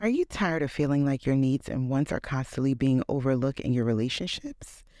Are you tired of feeling like your needs and wants are constantly being overlooked in your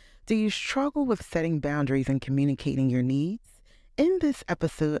relationships? Do you struggle with setting boundaries and communicating your needs? In this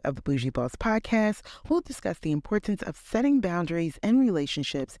episode of the Bougie Boss Podcast, we'll discuss the importance of setting boundaries in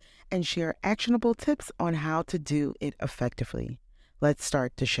relationships and share actionable tips on how to do it effectively. Let's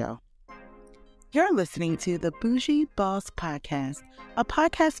start the show. You're listening to the Bougie Boss Podcast, a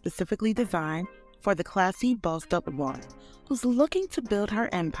podcast specifically designed for the classy, bossed-up woman who's looking to build her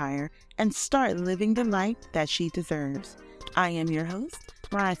empire and start living the life that she deserves. I am your host,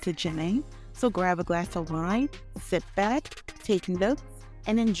 Marissa Janae, so grab a glass of wine, sit back, take notes,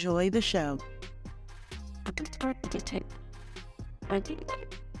 and enjoy the show.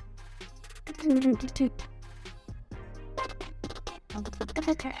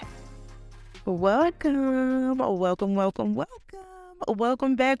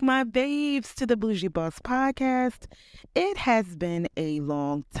 Welcome back, my babes, to the Bougie Boss Podcast. It has been a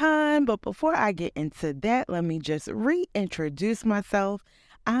long time, but before I get into that, let me just reintroduce myself.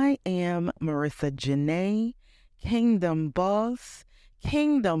 I am Marissa Janae, Kingdom Boss,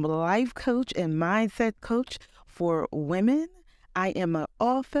 Kingdom Life Coach and Mindset Coach for women. I am an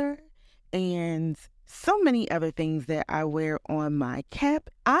author and so many other things that I wear on my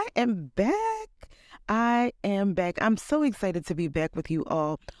cap. I am back. I'm so excited to be back with you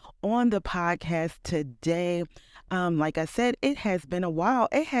all on the podcast today. Like I said, it has been a while.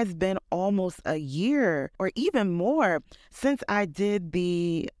 It has been almost a year or even more since I did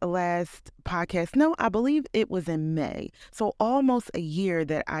the last podcast. No, I believe it was in May. So almost a year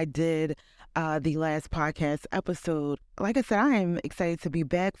that I did the last podcast episode. Like I said, I am excited to be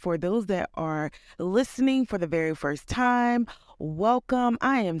back. For those that are listening for the very first time, welcome.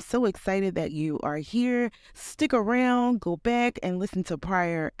 I am so excited that you are here. Stick around, go back and listen to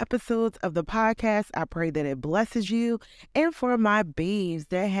prior episodes of the podcast. I pray that it blesses you. And for my babes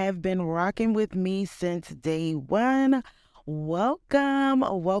that have been rocking with me since day one,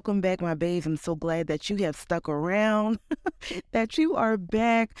 welcome back, my babes. I'm so glad that you have stuck around, that you are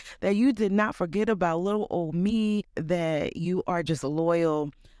back, that you did not forget about little old me, that you are just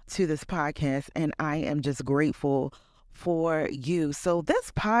loyal to this podcast, and I am just grateful for you. So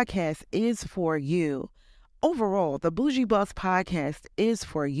this podcast is for you. Overall, the Bougie Boss Podcast is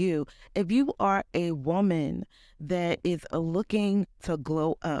for you. If you are a woman that is looking to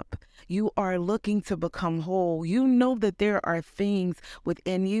glow up, you are looking to become whole, you know that there are things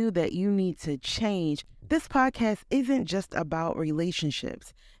within you that you need to change. This podcast isn't just about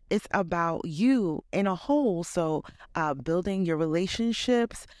relationships. It's about you in a whole. So building your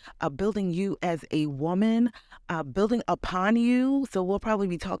relationships, building you as a woman, building upon you. So we'll probably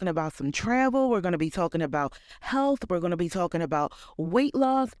be talking about some travel. We're going to be talking about health. We're going to be talking about weight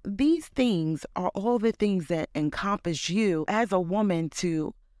loss. These things are all the things that encompass you as a woman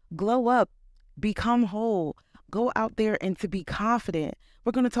to glow up, become whole, go out there and to be confident.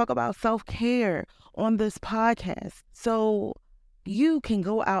 We're going to talk about self-care on this podcast. So you can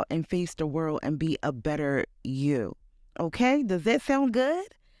go out and face the world and be a better you. Okay? Does that sound good?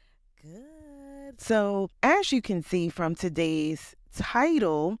 Good. So, as you can see from today's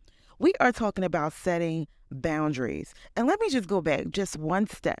title, we are talking about setting boundaries. And let me just go back just one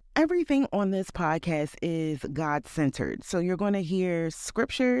step. Everything on this podcast is God-centered. So you're going to hear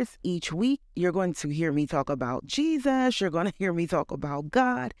scriptures each week. You're going to hear me talk about Jesus. You're going to hear me talk about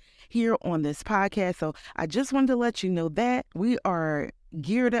God here on this podcast. So I just wanted to let you know that we are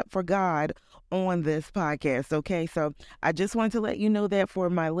geared up for God on this podcast. Okay. So I just wanted to let you know that for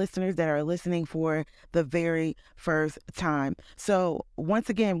my listeners that are listening for the very first time. So once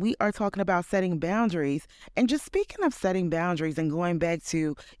again, we are talking about setting boundaries, and just speaking of setting boundaries and going back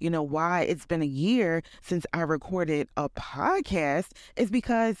to, why it's been a year since I recorded a podcast is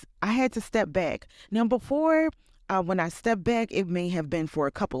because I had to step back. Now before, when I stepped back, it may have been for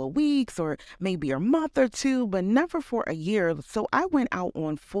a couple of weeks or maybe a month or two, but never for a year. So I went out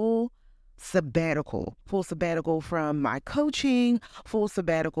on full sabbatical from my coaching, full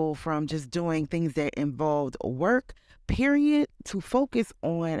sabbatical from just doing things that involved work, period, to focus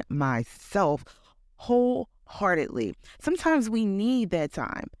on myself wholeheartedly. Sometimes we need that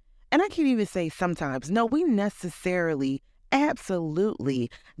time. And I can't even say sometimes. No, we necessarily, absolutely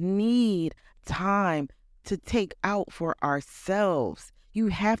need time to take out for ourselves. You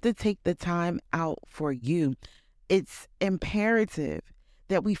have to take the time out for you. It's imperative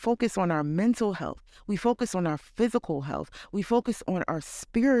that we focus on our mental health. We focus on our physical health. We focus on our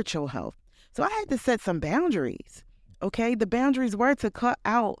spiritual health. So I had to set some boundaries. Okay. The boundaries were to cut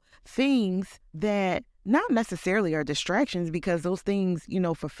out things that not necessarily are distractions, because those things,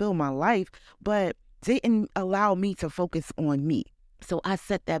 fulfill my life, but didn't allow me to focus on me. So I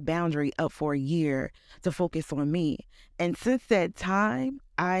set that boundary up for a year to focus on me. And since that time,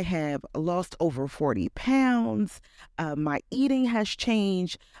 I have lost over 40 pounds. My eating has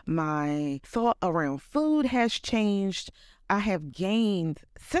changed. My thought around food has changed. I have gained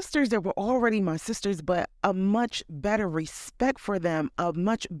sisters that were already my sisters, but a much better respect for them, a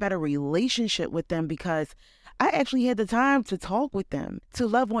much better relationship with them, because I actually had the time to talk with them, to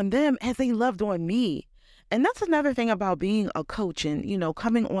love on them as they loved on me. And that's another thing about being a coach and,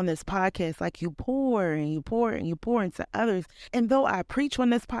 coming on this podcast, like you pour and you pour and you pour into others. And though I preach on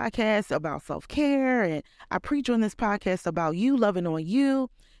this podcast about self-care and I preach on this podcast about you loving on you,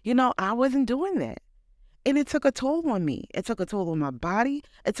 I wasn't doing that. And it took a toll on me. It took a toll on my body.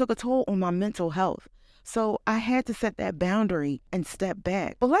 It took a toll on my mental health. So I had to set that boundary and step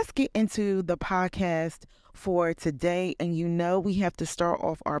back. But let's get into the podcast for today. And we have to start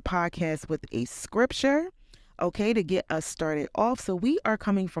off our podcast with a scripture, okay, to get us started off. So we are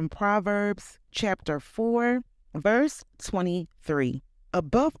coming from Proverbs chapter 4, verse 23.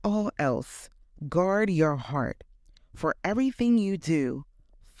 Above all else, guard your heart, for everything you do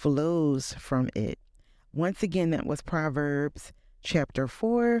flows from it. Once again, that was Proverbs chapter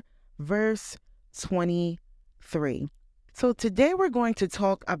 4, verse 23. So today we're going to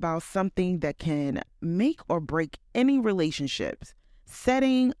talk about something that can make or break any relationships: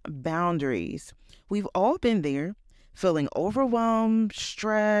 setting boundaries. We've all been there, feeling overwhelmed,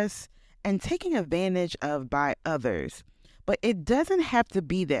 stressed, and taken advantage of by others. But it doesn't have to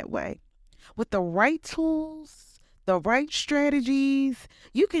be that way. With the right tools, the right strategies,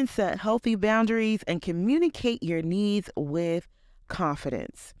 you can set healthy boundaries and communicate your needs with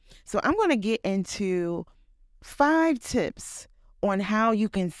confidence. So I'm going to get into 5 tips on how you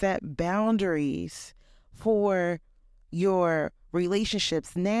can set boundaries for your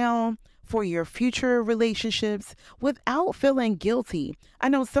relationships now, for your future relationships, without feeling guilty. I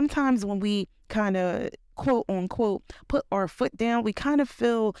know sometimes when we kind of, quote unquote, put our foot down, we kind of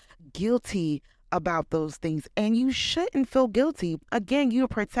feel guilty about those things. And you shouldn't feel guilty. Again, you're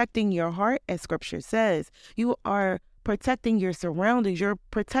protecting your heart, as scripture says. You are protecting your surroundings. You're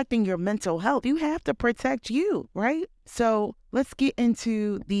protecting your mental health. You have to protect you, right? So let's get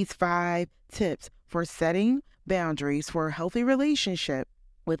into these 5 tips for setting boundaries for a healthy relationship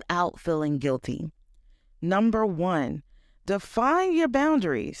without feeling guilty. Number 1, define your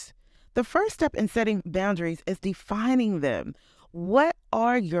boundaries. The first step in setting boundaries is defining them. What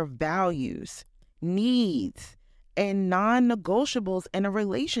are your values, needs, and non-negotiables in a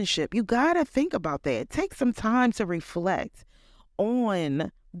relationship? You got to think about that. Take some time to reflect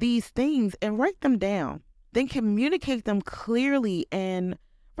on these things and write them down. Then communicate them clearly and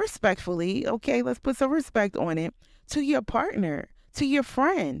respectfully. Okay, let's put some respect on it, to your partner, to your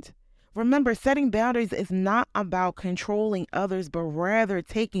friend. Remember, setting boundaries is not about controlling others, but rather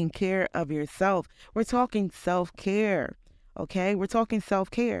taking care of yourself. We're talking self-care. Okay, we're talking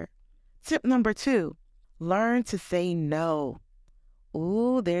self-care. Tip number 2, learn to say no.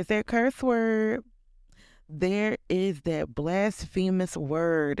 Ooh, there's that curse word. There is that blasphemous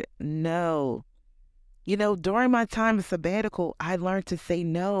word, no. During my time of sabbatical, I learned to say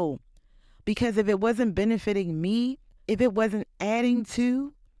no, because if it wasn't benefiting me, if it wasn't adding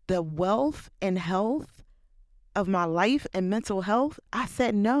to the wealth and health of my life and mental health, I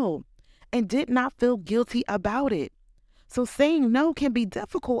said no and did not feel guilty about it. So saying no can be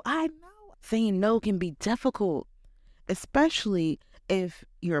difficult. I know saying no can be difficult, especially if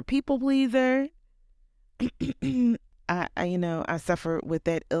you're a people pleaser. I suffer with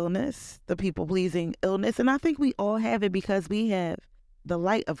that illness, the people pleasing illness. And I think we all have it because we have the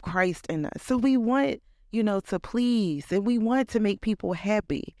light of Christ in us. So we want, to please, and we want to make people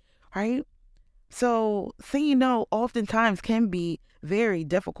happy, right? So saying no oftentimes can be very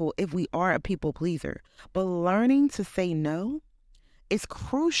difficult if we are a people pleaser. But learning to say no is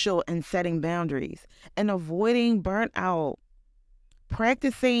crucial in setting boundaries and avoiding burnout.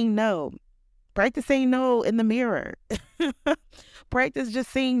 Practice saying no. Practice saying no in the mirror. Practice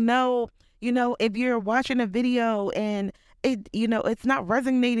just saying no. If you're watching a video and it's not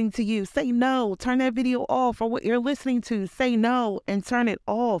resonating to you, say no. Turn that video off, or what you're listening to, say no and turn it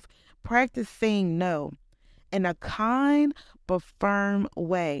off. Practice saying no in a kind but firm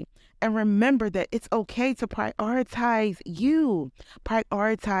way. And remember that it's okay to prioritize you.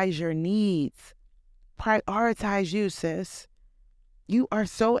 Prioritize your needs. Prioritize you, sis. You are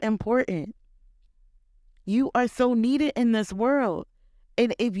so important. You are so needed in this world.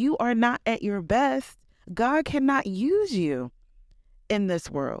 And if you are not at your best, God cannot use you in this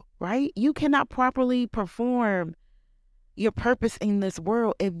world, right? You cannot properly perform your purpose in this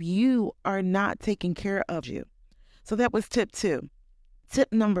world if you are not taking care of you. So that was tip 2.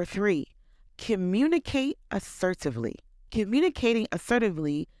 Tip number 3, communicate assertively. Communicating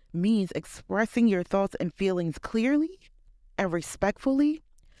assertively means expressing your thoughts and feelings clearly and respectfully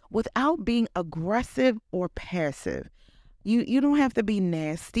without being aggressive or passive. You don't have to be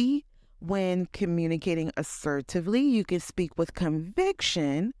nasty when communicating assertively. You can speak with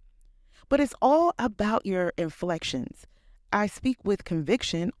conviction, but it's all about your inflections. I speak with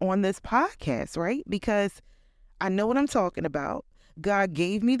conviction on this podcast, right? Because I know what I'm talking about. God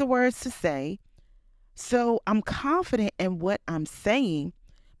gave me the words to say. So I'm confident in what I'm saying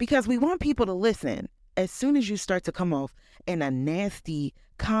because we want people to listen. As soon as you start to come off in a nasty,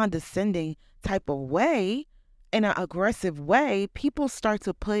 condescending type of way, in an aggressive way, people start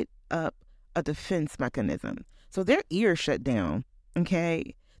to put up a defense mechanism. So their ears shut down,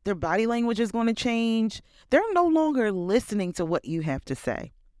 okay? Their body language is going to change. They're no longer listening to what you have to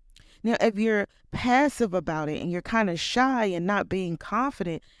say. Now, if you're passive about it and you're kind of shy and not being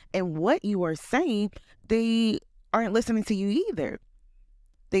confident in what you are saying, they aren't listening to you either.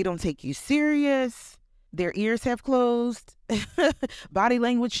 They don't take you serious. Their ears have closed. Body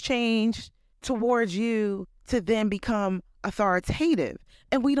language changed towards you to then become authoritative.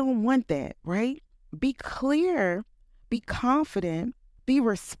 And we don't want that, right? Be clear, be confident, be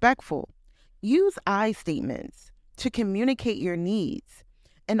respectful. Use I statements to communicate your needs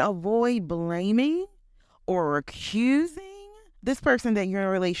and avoid blaming or accusing this person that you're in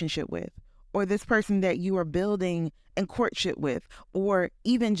a relationship with, or this person that you are building in courtship with, or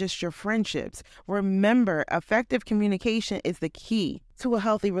even just your friendships. Remember, effective communication is the key to a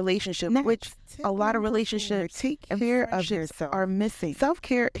healthy relationship, which a lot of relationships take care of yourself are missing.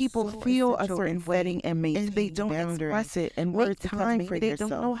 Self-care, people feel a certain wedding and they don't express it and make time for yourself.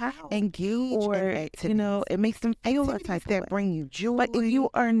 They don't know how. Engage or it makes them feel a type that bring you joy. But if you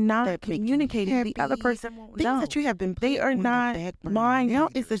are not communicating, the other person won't know. Things that you have been, they are not mine. Now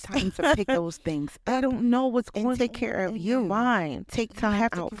is the time to pick those things. I don't know what's going to take care of you. Mine. Take time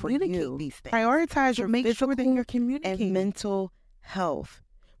out for you. These things. Prioritize your physical and mental health.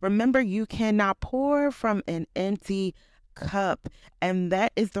 Remember, you cannot pour from an empty cup. And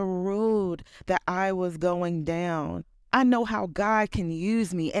that is the road that I was going down. I know how God can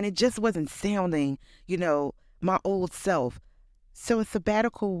use me, and it just wasn't sounding, my old self. So a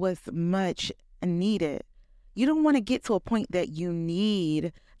sabbatical was much needed. You don't want to get to a point that you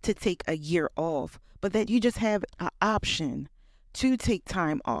need to take a year off, but that you just have an option to take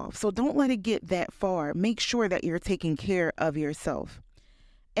time off. So don't let it get that far. Make sure that you're taking care of yourself.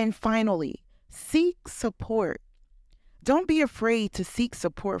 And finally, seek support. Don't be afraid to seek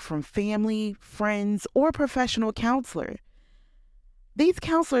support from family, friends, or professional counselor. These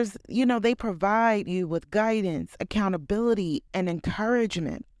counselors, they provide you with guidance, accountability, and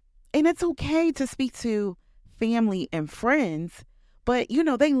encouragement. And it's okay to speak to family and friends, but,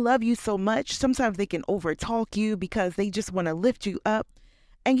 they love you so much. Sometimes they can overtalk you because they just want to lift you up.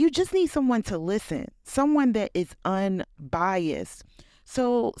 And you just need someone to listen, someone that is unbiased.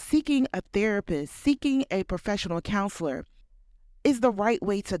 So seeking a therapist, seeking a professional counselor is the right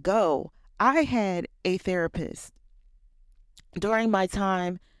way to go. I had a therapist during my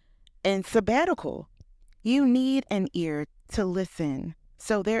time in sabbatical. You need an ear to listen.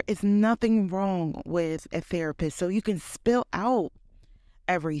 So there is nothing wrong with a therapist. So you can spill out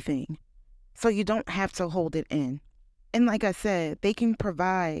everything. So you don't have to hold it in. And like I said, they can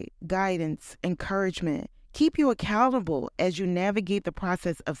provide guidance, encouragement, keep you accountable as you navigate the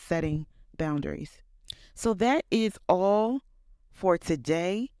process of setting boundaries. So that is all for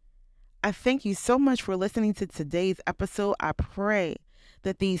today. I thank you so much for listening to today's episode. I pray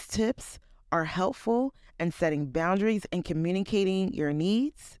that these tips are helpful in setting boundaries and communicating your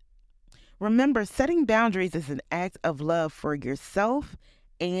needs. Remember, setting boundaries is an act of love for yourself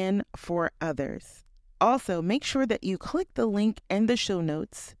and for others. Also, make sure that you click the link in the show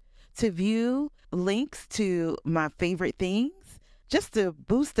notes to view links to my favorite things, just to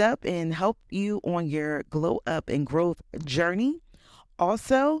boost up and help you on your glow up and growth journey.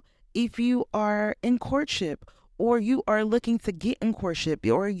 Also, if you are in courtship, or you are looking to get in courtship,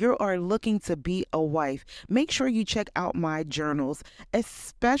 or you are looking to be a wife, make sure you check out my journals,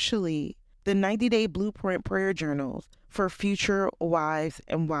 especially the 90-day blueprint prayer journals for future wives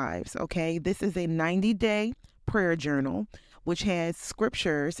and wives. Okay, this is a 90-day prayer journal which has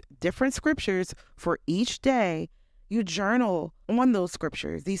scriptures, different scriptures for each day. You journal on those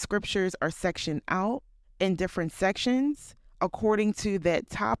scriptures. These scriptures are sectioned out in different sections according to that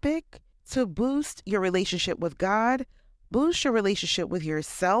topic to boost your relationship with God, boost your relationship with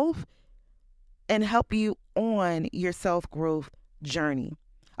yourself, and help you on your self-growth journey.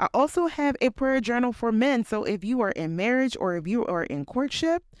 I also have a prayer journal for men. So if you are in marriage or if you are in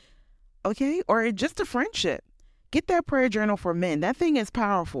courtship, okay, or just a friendship, get that prayer journal for men. That thing is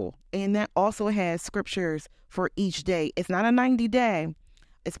powerful. And that also has scriptures for each day. It's not a 90-day.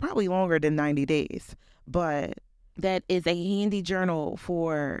 It's probably longer than 90 days, but that is a handy journal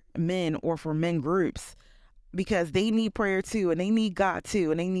for men or for men groups because they need prayer too, and they need God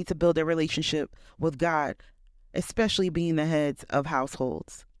too, and they need to build a relationship with God, especially being the heads of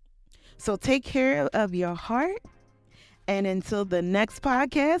households. So take care of your heart. And until the next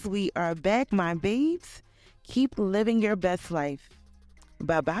podcast, we are back, my babes. Keep living your best life.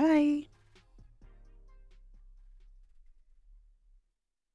 Bye-bye.